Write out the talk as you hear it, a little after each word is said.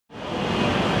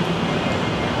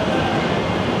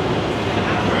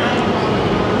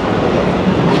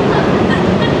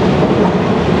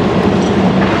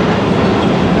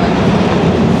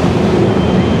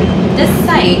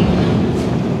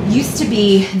site used to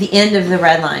be the end of the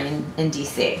Red Line in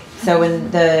DC. So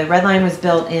when the Red Line was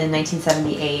built in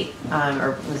 1978,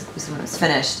 or was when it was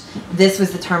finished, this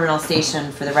was the terminal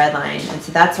station for the Red Line. And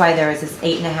so that's why there was this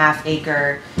 8.5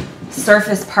 acre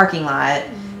surface parking lot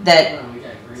that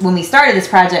when we started this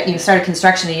project, started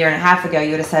construction a year and a half ago,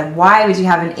 you would have said, why would you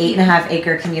have an 8.5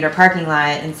 acre commuter parking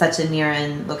lot in such a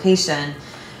near-end location?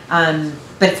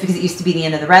 But it's because it used to be the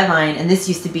end of the Red Line, and this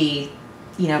used to be,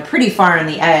 pretty far on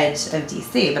the edge of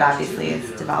DC, but obviously as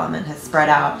development has spread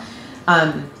out,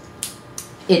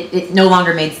 it no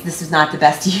longer this was not the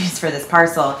best use for this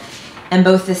parcel. And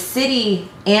both the city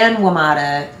and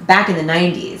WMATA back in the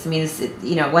 90s,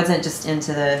 it wasn't just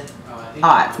into the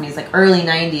aughts, it was like early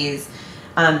 90s,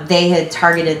 they had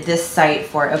targeted this site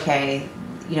for,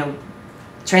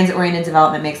 transit-oriented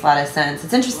development makes a lot of sense.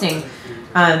 It's interesting,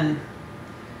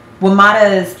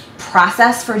 WMATA's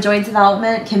process for joint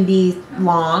development can be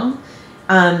long,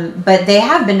 but they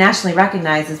have been nationally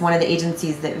recognized as one of the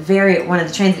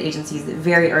transit agencies that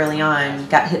very early on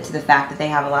got hit to the fact that they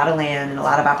have a lot of land and a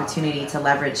lot of opportunity to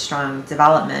leverage strong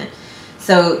development.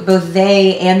 So both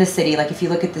they and the city, like if you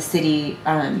look at the city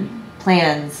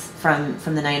plans from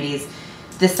the 90s,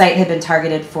 this site had been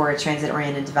targeted for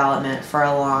transit-oriented development for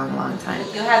a long, long time.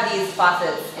 You'll have these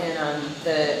faucets in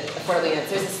the affordable units.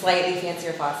 There's a slightly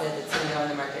fancier faucet that's going to go on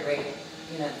the market rate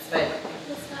units, but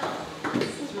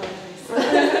this is really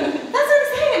nice.